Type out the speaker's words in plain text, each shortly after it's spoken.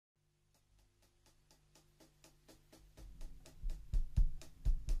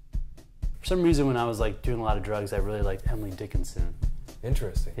some reason when I was like doing a lot of drugs, I really liked Emily Dickinson.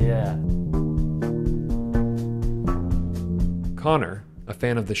 Interesting. Yeah. Connor, a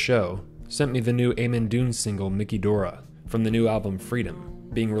fan of the show, sent me the new Amen Dunes single Mickey Dora from the new album Freedom,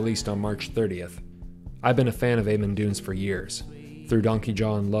 being released on March 30th. I've been a fan of Amen Dunes for years. Through Donkey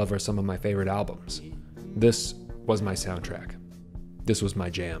Jaw and Love are some of my favorite albums. This was my soundtrack. This was my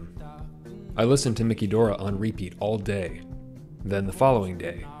jam. I listened to Mickey Dora on repeat all day. Then the following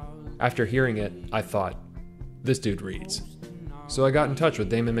day, after hearing it, I thought, this dude reads. So I got in touch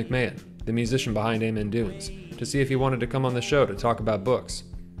with Damon McMahon, the musician behind Amen Dunes, to see if he wanted to come on the show to talk about books.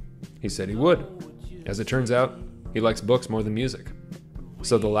 He said he would. As it turns out, he likes books more than music.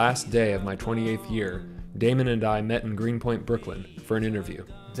 So the last day of my 28th year, Damon and I met in Greenpoint, Brooklyn for an interview.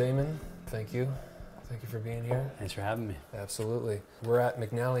 Damon, thank you. Thank you for being here. Thanks for having me. Absolutely. We're at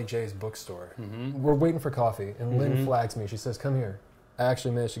McNally J's bookstore. We're waiting for coffee, and Lynn flags me. She says, come here. I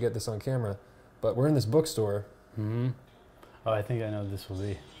actually managed to get this on camera, but we're in this bookstore. Oh, I think I know what this will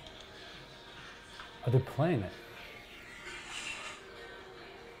be. Oh, they're playing it.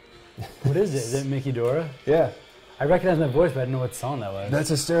 What is it? Is it Mickey Dora? Yeah. I recognize my voice, but I didn't know what song that was. That's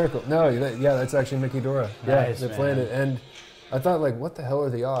hysterical. No, yeah, that's actually Mickey Dora. Nice, yeah, they played it, and I thought, like, what the hell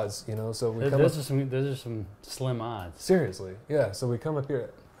are the odds? You know, so we come up. Those are some slim odds. Seriously, yeah. So we come up here.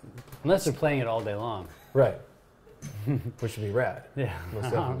 Unless they're playing it all day long. Right. Which would be rad. Yeah. Most I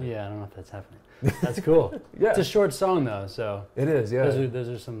definitely. don't know if that's happening. That's cool. Yeah. It's a short song though, so it is. Yeah. Those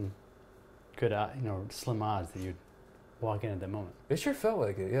are some good, slim odds that you'd walk in at that moment. It sure felt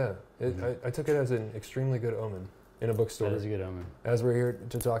like it. Yeah. I took it as an extremely good omen in a bookstore. That is a good omen. As we're here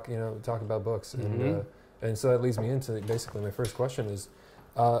to talk, talk about books, and so that leads me into basically my first question is,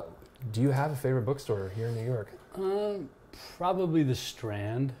 do you have a favorite bookstore here in New York? Probably the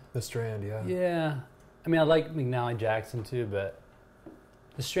Strand. The Strand, yeah. Yeah. I mean, I like McNally Jackson too, but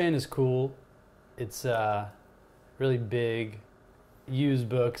the Strand is cool. It's really big, used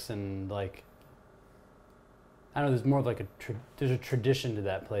books, and like, I don't know, there's more of like there's a tradition to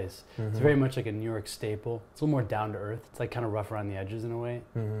that place. It's very much like a New York staple. It's a little more down to earth. It's like kind of rough around the edges in a way.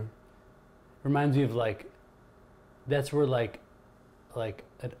 Reminds me of like, that's where like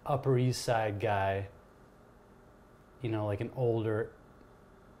an Upper East Side guy, like an older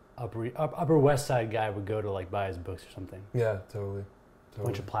Upper West Side guy would go to like buy his books or something. Yeah, totally. A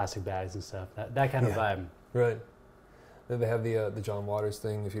bunch of plastic bags and stuff. That kind of vibe. Right. Then they have the John Waters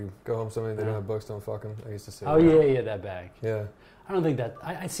thing. If you go home somebody they don't have books, don't fuck them. I used to say. Oh that. Yeah, that bag. Yeah. I don't think that.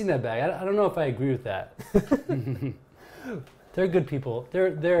 I've seen that bag. I don't know if I agree with that. They're good people.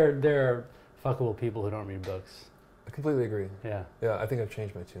 They're fuckable people who don't read books. I completely agree. Yeah. Yeah, I think I've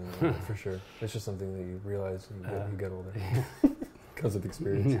changed my tune for sure. It's just something that you realize you get older. Comes with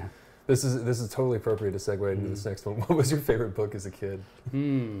experience. Yeah. This is totally appropriate to segue into this next one. What was your favorite book as a kid?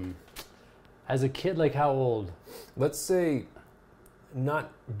 As a kid, like how old? Let's say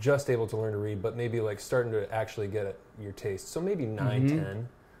not just able to learn to read, but maybe like starting to actually get at your taste. So maybe 9, 10,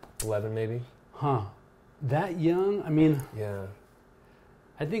 11 maybe. Huh. That young? I mean, yeah.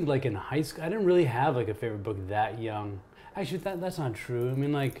 I think like in high school, I didn't really have like a favorite book that young. Actually, that's not true. I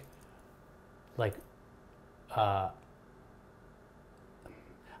mean,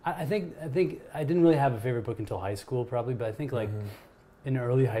 I think I didn't really have a favorite book until high school probably, but I think like in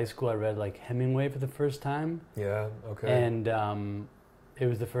early high school I read like Hemingway for the first time. Yeah, okay. And it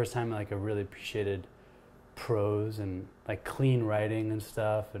was the first time like I really appreciated prose and like clean writing and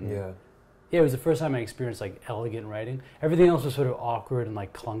stuff. And yeah, it was the first time I experienced like elegant writing. Everything else was sort of awkward and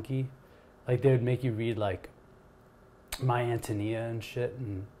like clunky. Like they would make you read like My Antonia and shit,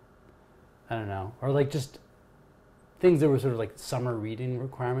 and I don't know, or like just things that were sort of like summer reading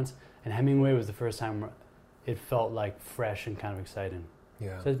requirements. And Hemingway was the first time it felt like fresh and kind of exciting.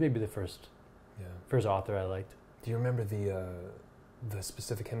 Yeah. So that's maybe the first author I liked. Do you remember the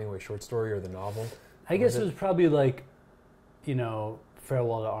specific Hemingway short story or the novel? I guess it was probably like,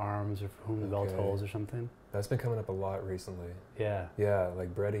 Farewell to Arms or For Whom the Bell Tolls or something. That's been coming up a lot recently. Yeah. Yeah,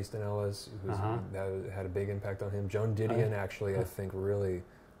 like Bret Easton Ellis, that had a big impact on him. Joan Didion actually, I think, really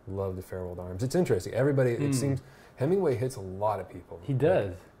loved the Farewell to Arms. It's interesting. Everybody, it seems, Hemingway hits a lot of people. He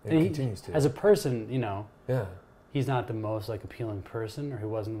does. And he continues to. As a person, yeah, he's not the most like appealing person, or he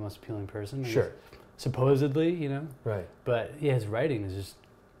wasn't the most appealing person. Sure. Supposedly, Right. But yeah, his writing is just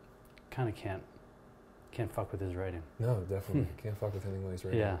kind of can't fuck with his writing. No, definitely can't fuck with Hemingway's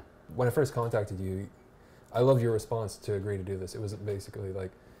writing. Yeah. When I first contacted you, I loved your response to agree to do this. It was basically like,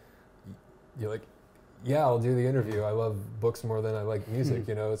 you're like, yeah, I'll do the interview. I love books more than I like music.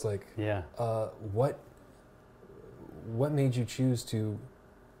 It's like, yeah. What made you choose to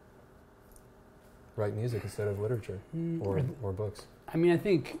write music instead of literature or books? I mean, I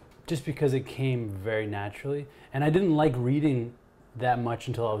think just because it came very naturally. And I didn't like reading that much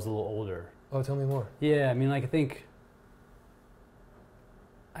until I was a little older. Oh, tell me more. Yeah, I mean, like, I think...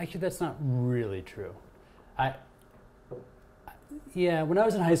 Actually, that's not really true. Yeah, when I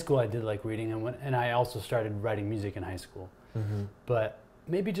was in high school, I did like reading, and I also started writing music in high school. Mm-hmm. But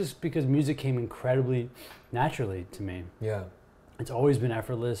maybe just because music came incredibly naturally to me. Yeah. It's always been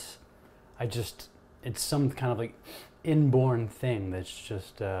effortless. It's some kind of like inborn thing that's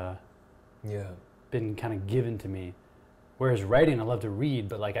just been kind of given to me. Whereas writing, I love to read,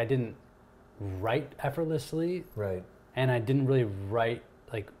 but like I didn't write effortlessly. Right. And I didn't really write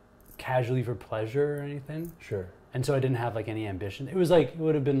like casually for pleasure or anything. Sure. And so I didn't have like any ambition. It was like, it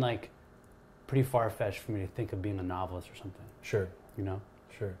would have been like pretty far-fetched for me to think of being a novelist or something. Sure. You know?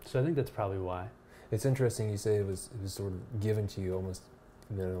 Sure. So I think that's probably why. It's interesting you say it was sort of given to you almost,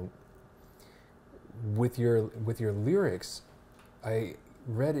 with your lyrics. I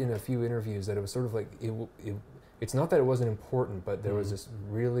read in a few interviews that it was sort of like it's not that it wasn't important, but there was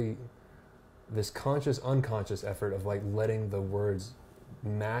this conscious unconscious effort of like letting the words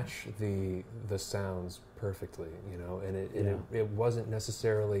match the sounds perfectly, and it wasn't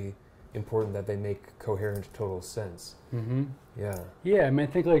necessarily important that they make coherent total sense. Mm-hmm. Yeah. I mean,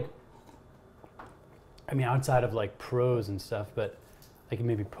 I mean outside of like prose and stuff, but like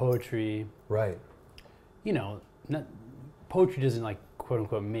maybe poetry, right? Poetry doesn't like quote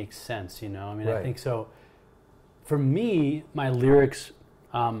unquote make sense, I mean, right. I think so. For me, my lyrics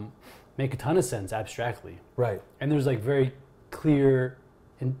make a ton of sense abstractly, right? And there's like very clear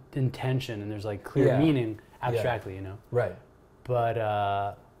intention, and there's like clear meaning abstractly, Right.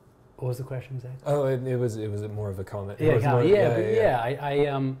 But what was the question exactly? Oh, it was more of a comment. So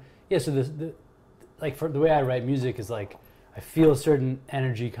the like for the way I write music is like I feel a certain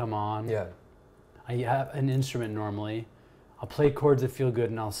energy come on. Yeah. I have an instrument normally. I'll play chords that feel good,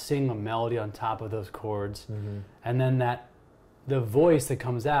 and I'll sing a melody on top of those chords, and then the voice that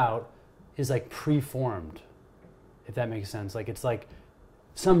comes out is like preformed, if that makes sense. Like it's like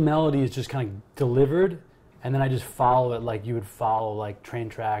some melody is just kind of delivered, and then I just follow it like you would follow like train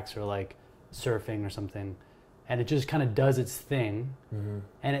tracks or like surfing or something, and it just kind of does its thing,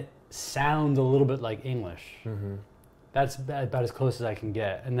 and it sounds a little bit like English. That's about as close as I can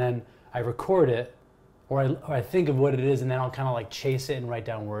get, and then I record it, or I think of what it is, and then I'll kind of like chase it and write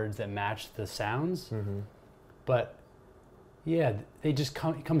down words that match the sounds. But yeah, it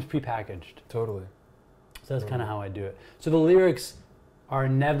comes prepackaged. Totally. So that's kind of how I do it. So the lyrics are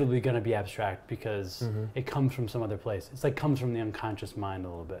inevitably going to be abstract because it comes from some other place. It's like comes from the unconscious mind a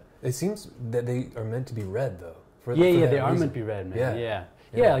little bit. It seems that they are meant to be read, though. They are meant to be read, man. Yeah.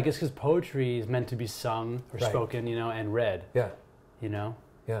 Yeah, I guess because poetry is meant to be sung or spoken, and read. Yeah.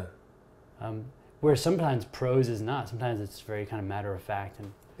 Yeah. Where sometimes prose is not. Sometimes it's very kind of matter of fact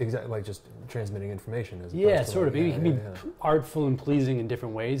and. Exactly, like just transmitting information. Sort of. It can be artful and pleasing in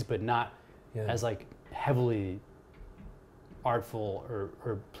different ways, but not as like heavily artful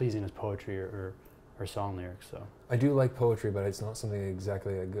or pleasing as poetry or song lyrics. So I do like poetry, but it's not something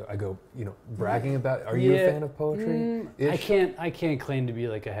exactly I go bragging about. Are you a fan of poetry? I can't claim to be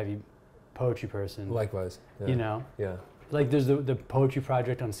like a heavy poetry person. Likewise. Yeah. Like there's the Poetry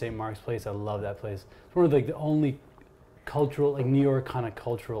Project on St. Mark's Place. I love that place. It's one of like the only cultural, like New York kind of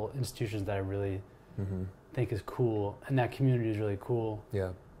cultural institutions that I really think is cool, and that community is really cool.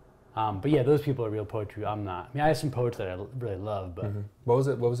 Yeah. But yeah, those people are real poetry. I'm not. I mean, I have some poets that I really love, but What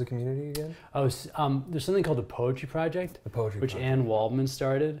was the community again? Oh, there's something called the Poetry Project, which Ann Waldman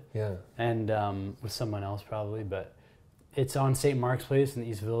started. Yeah. And with someone else probably, but it's on St. Mark's Place in the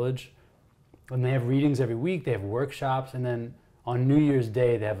East Village, and they have readings every week. They have workshops, and then on New Year's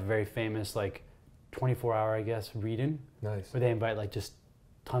Day they have a very famous like 24-hour, I guess, reading. Nice. Where they invite like just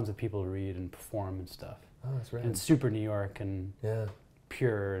tons of people to read and perform and stuff. Oh, that's right. And it's super New York and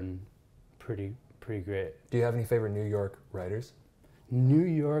pure and pretty great. Do you have any favorite New York writers? New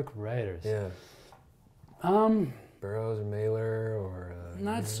York writers? Yeah. Burroughs or Mailer or...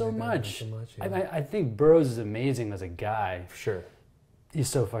 not so much. Not so much, yeah. I think Burroughs is amazing as a guy. Sure. He's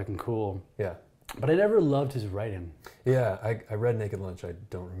so fucking cool. Yeah. But I never loved his writing. Yeah, I read Naked Lunch. I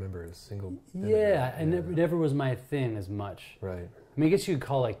don't remember a single... Never was my thing as much. Right. I mean, I guess you could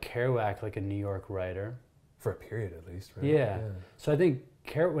call like Kerouac like a New York writer. For a period at least, right? Yeah. So I think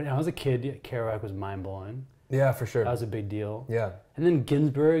when I was a kid, Kerouac was mind-blowing. Yeah, for sure. That was a big deal. Yeah. And then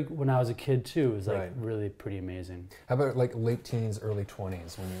Ginsberg, when I was a kid too, was like really pretty amazing. How about like late teens, early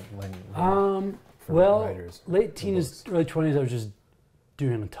 20s writers? Late teens, early 20s, I was just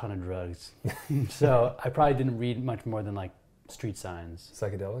doing a ton of drugs. So I probably didn't read much more than like street signs.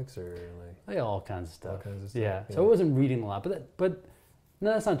 Psychedelics or like all kinds of stuff. All kinds of stuff. Yeah. So I wasn't reading a lot, but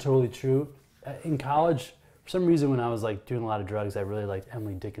No, that's not totally true. In college, for some reason, when I was like doing a lot of drugs, I really liked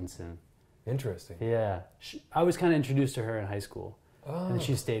Emily Dickinson. Interesting. Yeah, I was kind of introduced to her in high school, Oh. and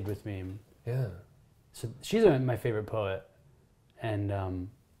she stayed with me. Yeah. So she's my favorite poet, and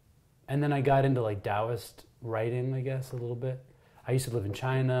then I got into like Taoist writing, I guess, a little bit. I used to live in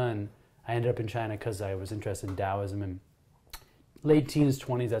China, and I ended up in China because I was interested in Taoism. And late teens,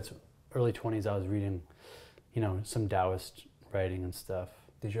 20s, early 20s, I was reading, some Taoist writing and stuff.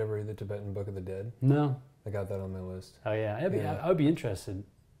 Did you ever read the Tibetan Book of the Dead? No. I got that on my list. Oh yeah, I would be interested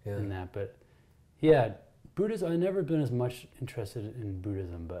Yeah. in that, but yeah, Buddhism. I've never been as much interested in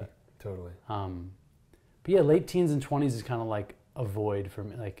Buddhism, but Totally. But yeah, late teens and 20s is kind of like a void for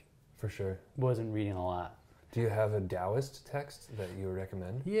me. Like, For sure. wasn't reading a lot. Do you have a Taoist text that you would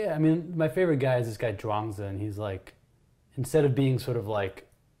recommend? Yeah, I mean, my favorite guy is this guy Zhuangzi, and he's like, instead of being sort of like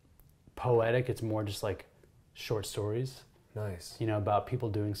poetic, it's more just like short stories. Nice. About people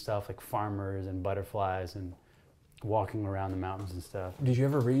doing stuff like farmers and butterflies and walking around the mountains and stuff. Did you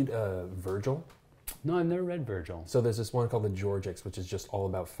ever read Virgil? No, I've never read Virgil. So there's this one called the Georgics, which is just all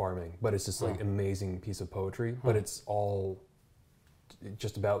about farming, but it's this like amazing piece of poetry, but it's all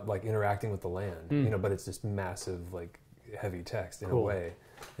just about like interacting with the land, but it's this massive, like heavy text in a way.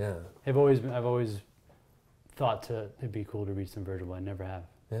 Yeah. I've always thought it'd be cool to read some Virgil, but I never have.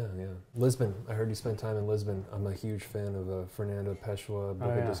 Yeah, yeah. Lisbon. I heard you spent time in Lisbon. I'm a huge fan of Fernando Pessoa,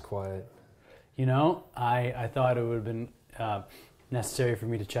 Book of Disquiet. I thought it would have been necessary for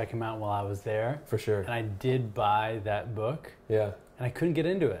me to check him out while I was there. For sure. And I did buy that book. Yeah. And I couldn't get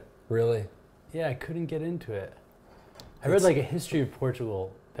into it. Really? Yeah, I couldn't get into it. I read like a history of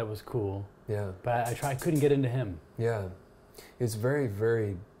Portugal that was cool. Yeah. But I couldn't get into him. Yeah. It's very,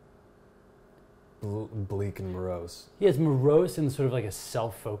 very bleak and morose. Yeah, it's morose in sort of like a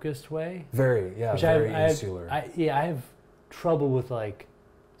self-focused way. Very, yeah, Which very I insular. I have trouble with like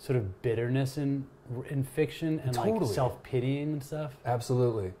sort of bitterness in fiction and like self-pitying and stuff.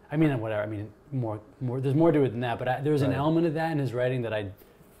 Absolutely. I mean, whatever. I mean, more. There's more to it than that. But there was an Right. element of that in his writing that I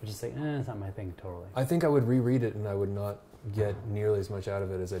was just like, it's not my thing totally. I think I would reread it and I would not get nearly as much out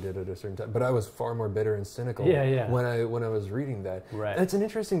of it as I did at a certain time. But I was far more bitter and cynical when I was reading that. Right. And it's an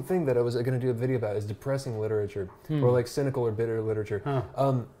interesting thing that I was going to do a video about is depressing literature or like cynical or bitter literature.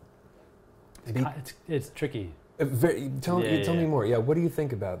 Huh. It's tricky. Tell me more. Yeah, what do you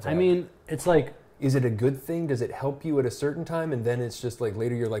think about that? I mean, it's like, is it a good thing? Does it help you at a certain time and then it's just like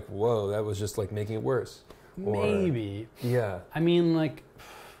later you're like, whoa, that was just like making it worse? Maybe. Yeah. I mean, like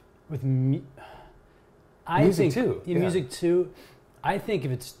with music too. Yeah, music too. I think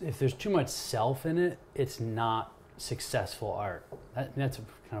if there's too much self in it, it's not successful art. That's a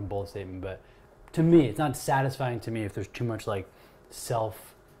kind of bold statement, but to me, it's not satisfying to me if there's too much like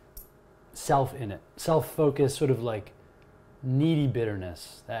self in it, self-focused, sort of like needy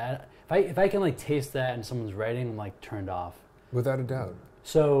bitterness. If I can like taste that in someone's writing, I'm like turned off. Without a doubt.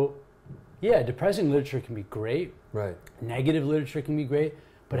 So, yeah, depressing literature can be great. Right. Negative literature can be great,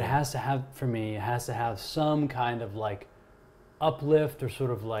 but it has to have some kind of like uplift or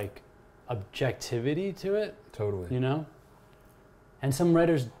sort of like objectivity to it. Totally. And some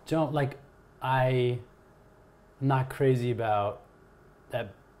writers don't. Like, I'm not crazy about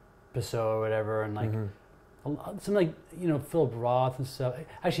that Pessoa or whatever, and like some like Philip Roth and stuff.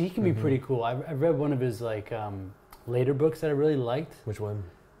 Actually, he can be pretty cool. I've read one of his like later books that I really liked. Which one?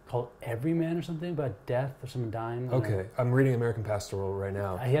 Called Everyman or something, about death or someone dying. Okay, I'm reading American Pastoral right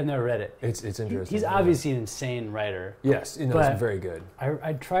now. I have never read it. It's interesting. He's obviously an insane writer. Yes, it's very good.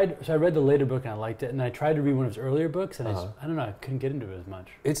 I tried, so I read the later book and I liked it, and I tried to read one of his earlier books, and I don't know, I couldn't get into it as much.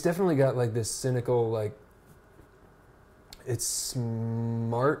 It's definitely got like this cynical, like, it's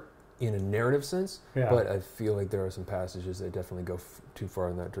smart in a narrative sense, but I feel like there are some passages that definitely go too far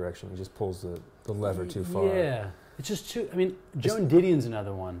in that direction. He just pulls the lever too far. Yeah. It's just too, I mean, Joan Didion's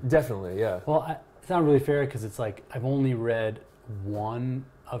another one. Definitely, yeah. Well, it's not really fair because it's like I've only read one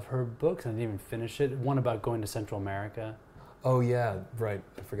of her books. I didn't even finish it. One about going to Central America. Oh, yeah, right.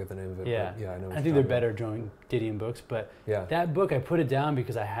 I forget the name of it. Yeah, but yeah, I know. I think they're better Joan Didion books, but that book, I put it down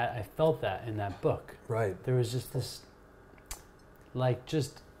because I felt that in that book. Right. There was just this, like,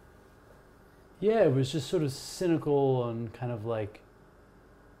 it was just sort of cynical and kind of like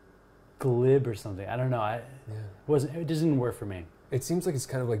glib or something. I don't know. It didn't work for me. It seems like it's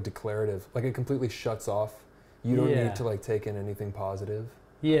kind of like declarative. Like it completely shuts off. You don't need to like take in anything positive.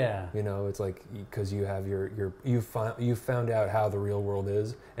 Yeah. It's like because you have you found out how the real world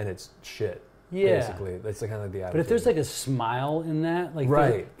is and it's shit. Yeah. Basically, that's kind of like the attitude. But if there's like a smile in that, like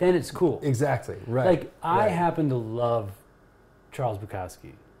then it's cool. Exactly. Right. Like I happen to love Charles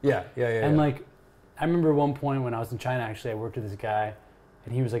Bukowski. Yeah. And like I remember one point when I was in China, actually, I worked with this guy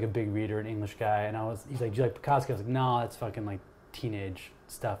and he was like a big reader, an English guy, and he's like, do you like Picasso? I was like, no, that's fucking like teenage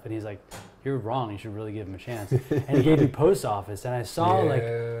stuff. And he's like, you're wrong, you should really give him a chance. And he gave me Post Office, and I saw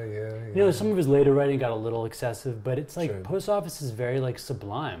you know, some of his later writing got a little excessive, but it's like Post Office is very like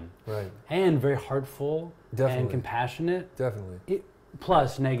sublime, right, and very heartful, and compassionate, definitely.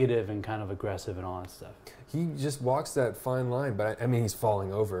 Plus negative and kind of aggressive and all that stuff. He just walks that fine line, but I mean, he's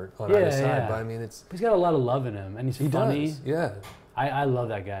falling over on either side. But I mean, he's got a lot of love in him, and he's funny. Does, yeah. I love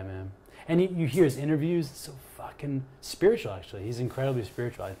that guy, man. And you hear his interviews; it's so fucking spiritual. Actually, he's incredibly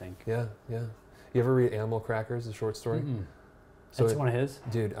spiritual. I think. Yeah, yeah. You ever read Animal Crackers, the short story? Mm-mm. So that's one of his.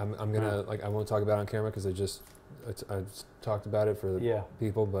 Dude, I'm gonna I won't talk about it on camera because I talked about it for the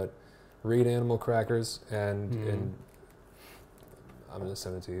people, but read Animal Crackers and I'm going to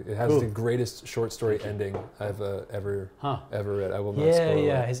send it to you. It has the greatest short story ending I've ever read. I will not spoil it.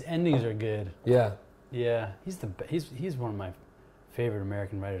 Yeah, his endings are good. Yeah. Yeah, he's one of my favorite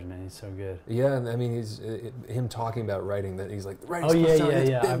American writers, man. He's so good. Yeah, and I mean, he's him talking about writing, that he's like, writing. Oh,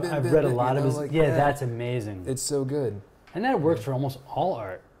 yeah. I've read a lot of his. Like, that's amazing. It's so good. And that works for almost all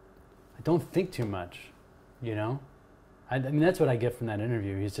art. I don't think too much, you know? I mean, that's what I get from that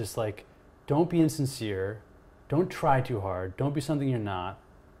interview. He's just like, don't be insincere. Don't try too hard. Don't be something you're not.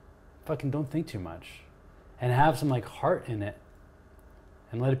 Fucking don't think too much. And have some like heart in it.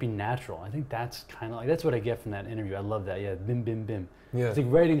 And let it be natural. I think that's kind of like, that's what I get from that interview. I love that. Yeah, bim, bim, bim. Yeah. It's like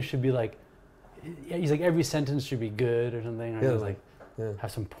writing should be like, he's like every sentence should be good or something. Or like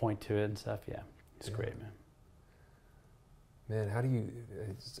have some point to it and stuff. Yeah, it's great, man. Man, how do you,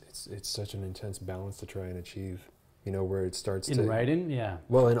 it's such an intense balance to try and achieve. You know, where it starts in writing,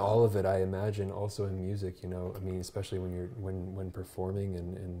 Well, in all of it, I imagine, also in music. You know, I mean, especially when you're when performing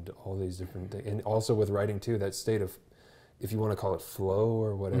and all these different things, and also with writing too. That state of, if you want to call it flow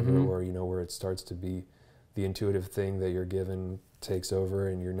or whatever, or you know, where it starts to be the intuitive thing that you're given takes over,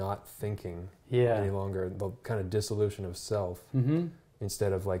 and you're not thinking any longer. The kind of dissolution of self.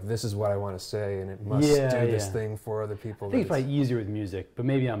 Instead of like, this is what I want to say, and it must do this thing for other people. I think it's probably easier with music, but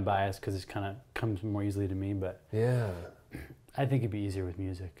maybe I'm biased because it kind of comes more easily to me. But I think it'd be easier with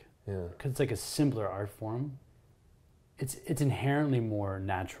music. Yeah, because it's like a simpler art form. It's inherently more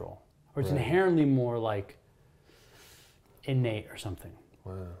natural, or it's inherently more like innate or something.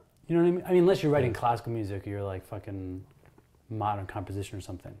 Wow. You know what I mean? I mean, unless you're writing classical music, or you're like fucking modern composition or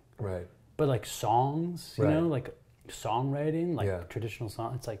something. Right. But like songs, you know, like songwriting, like traditional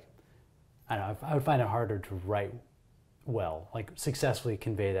song, it's like, I don't know, I would find it harder to write well, like successfully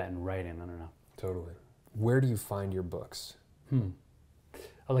convey that in writing. I don't know. Totally. Where do you find your books?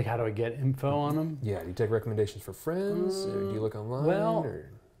 Oh, like how do I get info on them? Yeah, do you take recommendations for friends? Or do you look online? Well,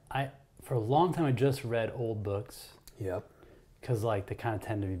 for a long time I just read old books. Yep. Because like they kind of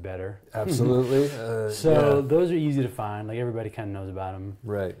tend to be better. Absolutely. Those are easy to find. Like everybody kind of knows about them.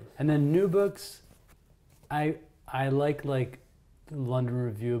 Right. And then new books, I like the London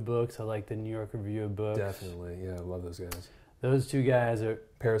Review of Books. I like the New York Review of Books. Definitely, yeah, I love those guys. Those two guys are...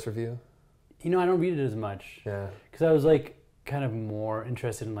 Paris Review? You know, I don't read it as much. Yeah. Because I was like kind of more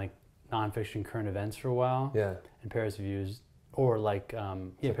interested in like nonfiction current events for a while. Yeah. And Paris Reviews, or like,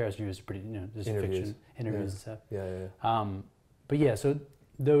 Paris Reviews are pretty, you know, just fiction, interviews and stuff. Yeah. But yeah, so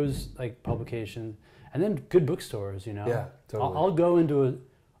those like publications, and then good bookstores, you know? Yeah, totally. I'll go into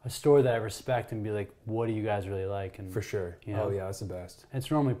a store that I respect and be like, what do you guys really like? And for sure. You know, that's the best.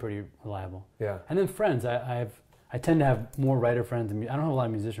 It's normally pretty reliable. Yeah. And then friends. I tend to have more writer friends. I don't have a lot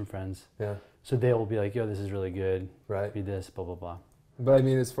of musician friends. Yeah. So they will be like, yo, this is really good. Right. Read this, blah, blah, blah. But I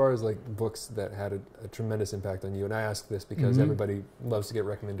mean, as far as like books that had a tremendous impact on you, and I ask this because everybody loves to get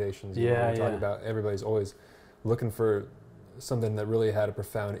recommendations. You know, talk about, everybody's always looking for something that really had a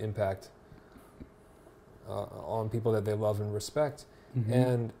profound impact on people that they love and respect.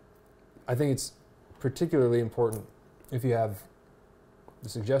 And I think it's particularly important if you have the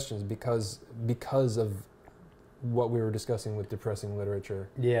suggestions because of what we were discussing with depressing literature.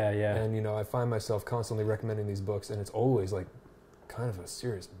 Yeah, yeah. And, you know, I find myself constantly recommending these books, and it's always like kind of a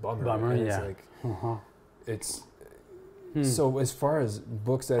serious bummer. And it's like, so as far as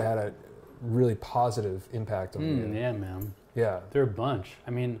books that had a really positive impact on you. Yeah, man. Yeah. There are a bunch.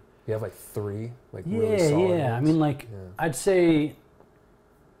 I mean... You have like 3, like really solid ones? I mean, like, I'd say...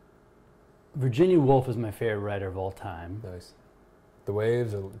 Virginia Woolf is my favorite writer of all time. Nice. The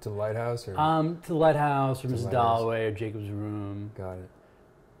Waves, or To the Lighthouse? Or? To the Lighthouse, or Mrs. Dalloway, or Jacob's Room. Got it.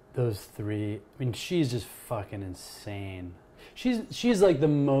 Those 3. I mean, she's just fucking insane. She's like the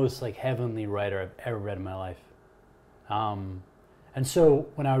most like heavenly writer I've ever read in my life. And so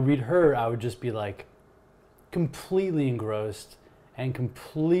when I would read her, I would just be like completely engrossed and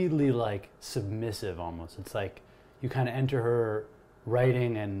completely like submissive almost. It's like you kind of enter her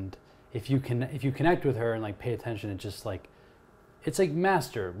writing, and if you connect with her and like pay attention, it's just like it's like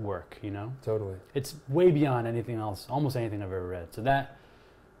master work, you know. Totally. It's way beyond anything else, almost anything I've ever read. So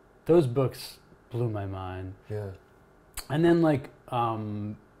those books blew my mind. Yeah. And then like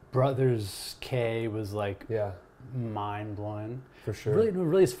Brothers K was like Yeah. mind blowing. For sure.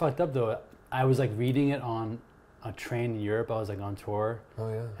 Really is fucked up though. I was like reading it on a train in Europe. I was like on tour. Oh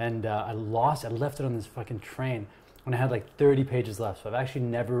yeah. And I left it on this fucking train when I had like 30 pages left. So I've actually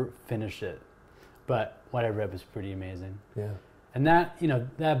never finished it. But what I read was pretty amazing. Yeah. And that, you know,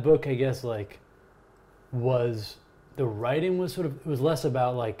 that book, I guess, like, was, the writing was sort of, it was less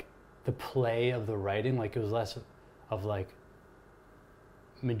about like the play of the writing. Like, it was less of like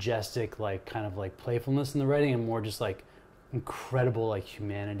majestic, like kind of like playfulness in the writing, and more just like incredible like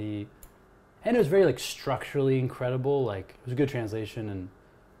humanity. And it was very like structurally incredible. Like, it was a good translation, and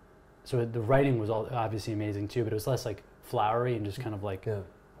so the writing was all obviously amazing too, but it was less like flowery and just kind of like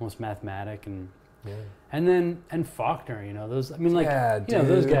almost mathematic. And and Faulkner, you know, those, I mean, like, you know,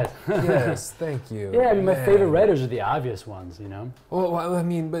 those guys. Yes, thank you. Yeah, I mean, my favorite writers are the obvious ones, you know. Well, I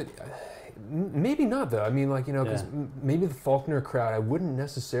mean, but maybe not though. I mean, like, you know, because maybe the Faulkner crowd I wouldn't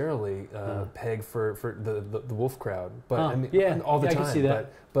necessarily peg for the Wolf crowd, but I mean, all the time. I can see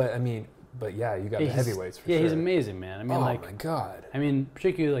that. But I mean, but yeah, you got the heavyweights for sure. Yeah, he's amazing, man. I mean, like, oh my god. I mean,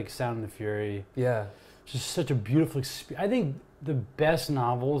 particularly like Sound and the Fury. Yeah, just such a beautiful experience. I think the best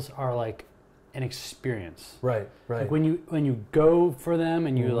novels are like an experience. Right. Like when you go for them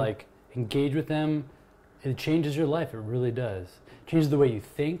and you like engage with them, it changes your life. It really does. It changes the way you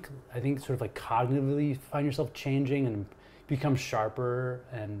think. I think sort of like cognitively you find yourself changing and become sharper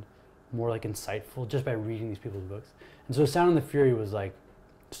and more like insightful just by reading these people's books. And so Sound and the Fury was like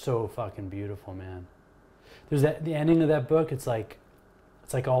so fucking beautiful, man. There's the ending of that book, it's like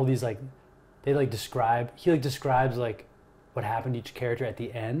all these like, he describes like what happened to each character at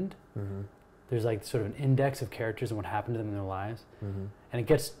the end. Mm-hmm. There's like sort of an index of characters and what happened to them in their lives. Mm-hmm. And it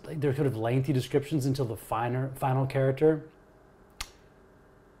gets, like, they're sort of lengthy descriptions until the final character.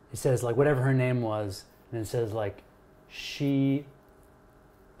 It says like whatever her name was, and it says like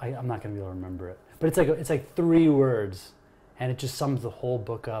I'm not gonna be able to remember it, but it's like 3 words, and it just sums the whole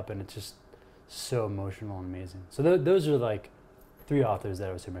book up, and it's just so emotional and amazing. So those are like 3 authors that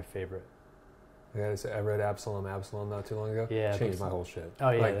I would say my favorite. I gotta say, I read Absalom not too long ago. Yeah, changed my whole shit. Oh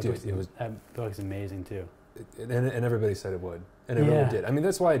yeah, like, dude, that book's amazing too. And everybody said it would, and it really did. I mean,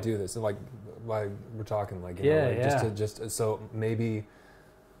 that's why I do this. And like, why we're talking, like, you know, like just so maybe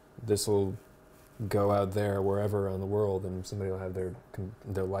this will go out there wherever on the world, and somebody will have their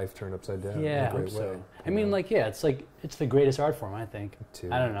life turned upside down. Yeah, in a I great hope so. way, I mean, like, it's the greatest art form, I think. Too.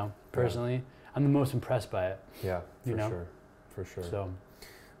 I don't know, personally, I'm the most impressed by it. Yeah, for sure. So,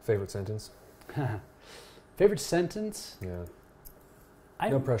 favorite sentence. Favorite sentence? Yeah.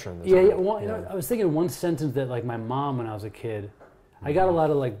 No pressure on this. Yeah. You know, I was thinking of one sentence that, like, my mom, when I was a kid, I got a lot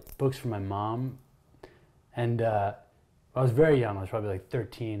of like books from my mom, and I was very young. I was probably like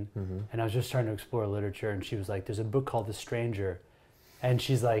 13, and I was just starting to explore literature. And she was like, "There's a book called The Stranger," and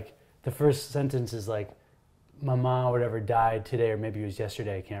she's like, the first sentence is like, "My mom or whatever died today, or maybe it was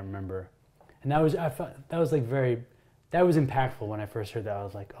yesterday. I can't remember." And that was impactful when I first heard that. I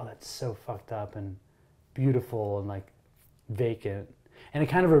was like, "Oh, that's so fucked up and beautiful and like vacant." And it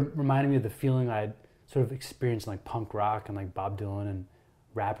kind of reminded me of the feeling I'd sort of experienced in like punk rock and like Bob Dylan and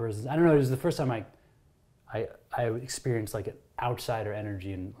rappers. I don't know, it was the first time I experienced like an outsider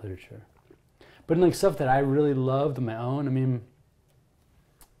energy in literature. But in like stuff that I really loved on my own, I mean,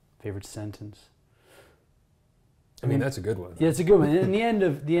 favorite sentence. I mean, that's a good one. Yeah, it's a good one. And the end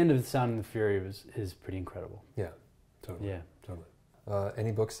of Sound and the Fury is pretty incredible. Yeah, totally. Yeah, totally.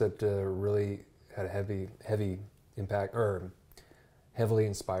 Any books that really had a heavy impact or heavily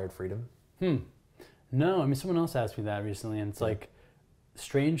inspired freedom? No, I mean, someone else asked me that recently, and it's like,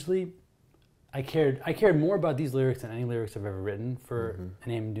 strangely, I cared more about these lyrics than any lyrics I've ever written for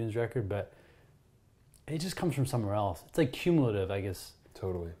an Amen Dunes record, but it just comes from somewhere else. It's like cumulative, I guess.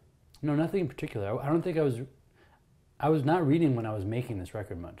 Totally. No, nothing in particular. I don't think I was not reading when I was making this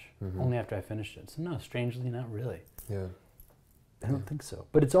record much, only after I finished it. So no, strangely, not really. Yeah. I don't think so.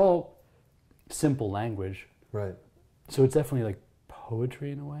 But it's all simple language. Right. So it's definitely like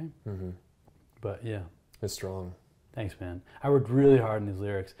poetry in a way. But yeah. It's strong. Thanks, man. I worked really hard on these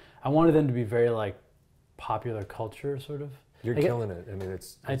lyrics. I wanted them to be very like popular culture, sort of. You're killing it. I mean,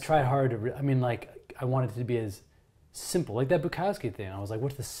 I tried hard to, I wanted it to be as simple. Like that Bukowski thing. I was like,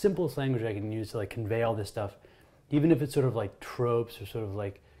 what's the simplest language I can use to like convey all this stuff? Even if it's sort of like tropes or sort of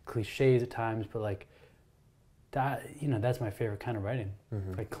like cliches at times, but like that, you know, that's my favorite kind of writing,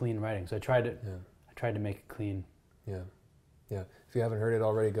 like clean writing. So I tried to make it clean. Yeah. Yeah. If you haven't heard it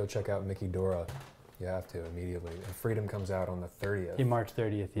already, go check out Mickey Dora. You have to immediately. And Freedom comes out on the 30th. Yeah, March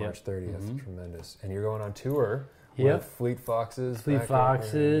 30th. Yeah. March 30th. Tremendous. And you're going on tour Yep. with Fleet Foxes. Fleet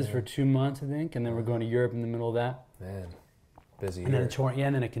Foxes for 2 months, I think, and then we're going to Europe in the middle of that. Man, busy And then touring,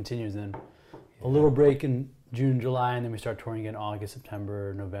 and then it continues. Then a little break in June, July, and then we start touring again August,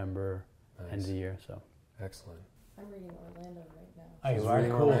 September, November, end of the year. So excellent. I'm reading Orlando right now. Oh, you She's are?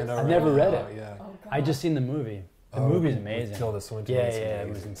 reading Cool. Orlando I've right never now. read it. Oh, yeah. Oh, God. I just seen the movie. The movie's with amazing. Tilda Swinton. Yeah, It's yeah, it amazing.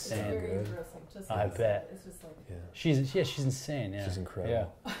 was It's insane. very Good. interesting. Just I like bet. It's just like Yeah. She's insane. Yeah, She's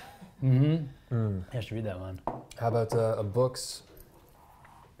incredible. Yeah. Mm-hmm. I should read that one. How about a book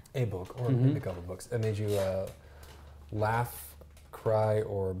or maybe a couple books that made you laugh, cry,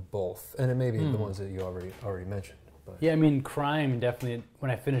 or both? And it may be the ones that you already mentioned. But. Yeah, I mean, crime definitely.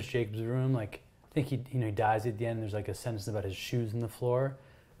 When I finished Jacob's Room, like I think he dies at the end. There's like a sentence about his shoes in the floor.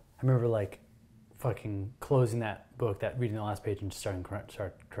 I remember like fucking closing that book, reading the last page, and just start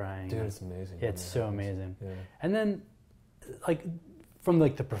crying. Dude, it's amazing. Yeah, it's so amazing. Yeah. And then, like, from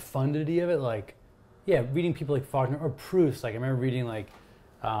like the profundity of it, like, yeah, reading people like Faulkner or Proust. Like I remember reading like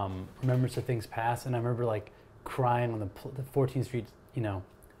Remembrance of Things Past, and I remember like crying on the 14th Street,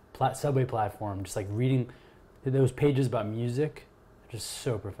 subway platform, just like reading those pages about music, just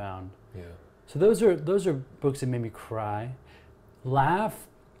so profound. Yeah. So those are books that made me cry. Laugh.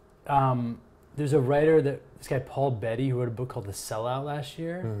 There's a writer this guy Paul Beatty, who wrote a book called The Sellout last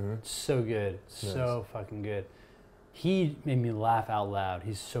year. Mm-hmm. So good, so fucking good. He made me laugh out loud.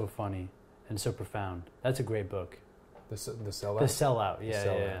 He's so funny and so profound. That's a great book. The Sellout? The Sellout, yeah, The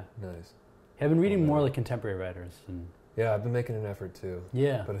Sellout. yeah. Nice. I've been reading more like contemporary writers. And Yeah, I've been making an effort too.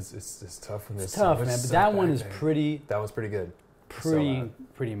 yeah. But it's tough when It's there's tough, so much man. But stuff that one back is there. pretty That one's pretty good.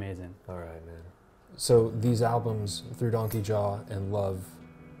 pretty amazing. All right, man. So these albums, Through Donkey Jaw and Love,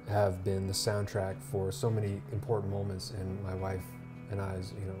 have been the soundtrack for so many important moments in my wife and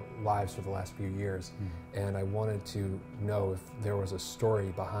I's lives for the last few years. And I wanted to know if there was a story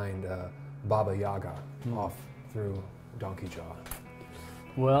behind Baba Yaga off Through Donkey Jaw.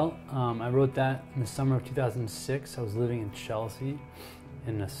 Well, I wrote that in the summer of 2006. I was living in Chelsea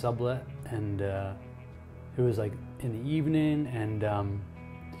in a sublet, and it was like in the evening, and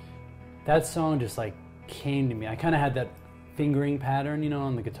that song just like came to me. I kind of had that fingering pattern,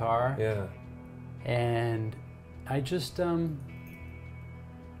 on the guitar. Yeah. And I just, it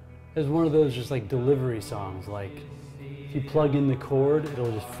was one of those just like delivery songs. Like, if you plug in the chord,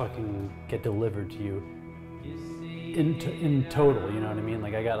 it'll just fucking get delivered to you in total, you know what I mean?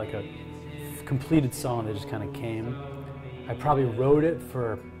 Like, I got like a completed song that just kind of came. I probably wrote it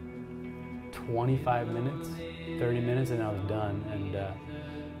for 25 minutes, 30 minutes, and I was done. And yeah,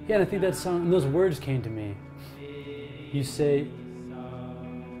 and I think that song, and those words came to me. You say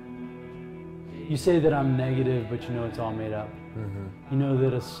that I'm negative, but you know it's all made up. Mm-hmm. You know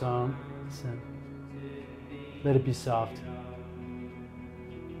that a song, let it be soft.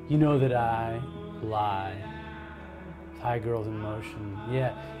 You know that I lie. High girls in motion.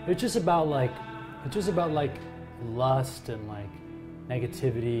 Yeah, it's just about like lust and like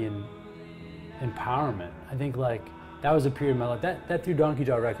negativity and empowerment. I think like that was a period of my life. That Through Donkey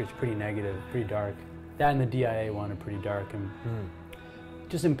Jaw record's pretty negative, pretty dark. That and the DIA one are pretty dark, and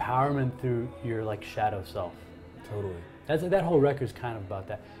just empowerment through your like shadow self. Totally. That whole record's kind of about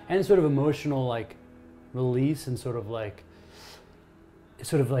that, and sort of emotional like release, and sort of like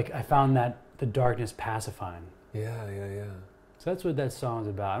I found that the darkness pacifying. Yeah. So that's what that song's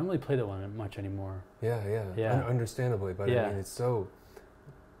about. I don't really play that one much anymore. Yeah. Understandably, but Yeah. I mean, it's so.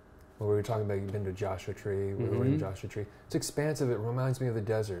 Well, we were talking about you've been to Joshua Tree. We were in Joshua Tree. It's expansive. It reminds me of the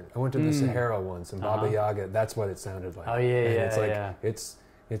desert. I went to the Sahara once, and Baba Yaga. That's what it sounded like. Oh yeah, and yeah, it's like yeah.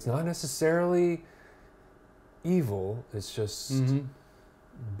 it's not necessarily evil. It's just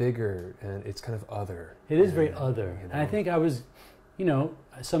bigger, and it's kind of other. It is very other. And I think I was,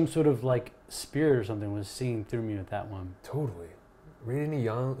 some sort of like spirit or something was singing through me with that one. Totally. Read any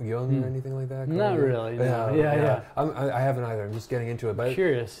Young or anything like that? Not really. No. Yeah. I haven't either. I'm just getting into it. But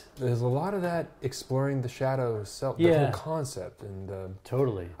Curious. there's a lot of that exploring the shadow self, the whole concept. And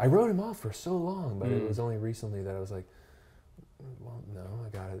Totally. I wrote him off for so long, but it was only recently that I was like, well, no,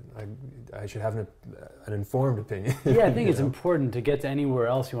 I should have an informed opinion. Yeah, I think it's important to get to anywhere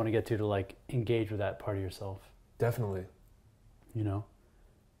else you want to get to like engage with that part of yourself. Definitely. You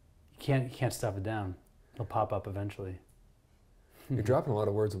can't stuff it down. It'll pop up eventually. You're dropping a lot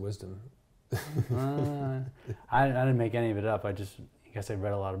of words of wisdom. I didn't make any of it up. I guess I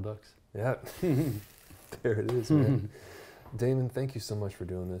read a lot of books. Yeah. There it is, man. Damon, thank you so much for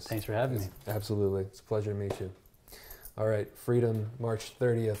doing this. Thanks for having me. Absolutely. It's a pleasure to meet you. All right, Freedom, March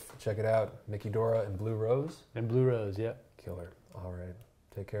 30th. Check it out. Mickey Dora and Blue Rose. And Blue Rose, yep. Killer. All right.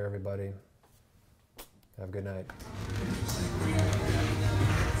 Take care, everybody. Have a good night.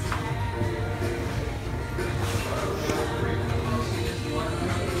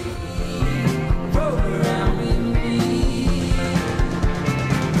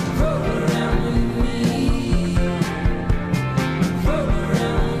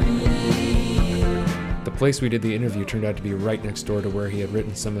 The place we did the interview turned out to be right next door to where he had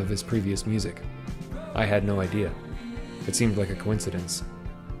written some of his previous music. I had no idea. It seemed like a coincidence.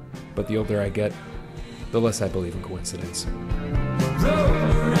 But the older I get, the less I believe in coincidence.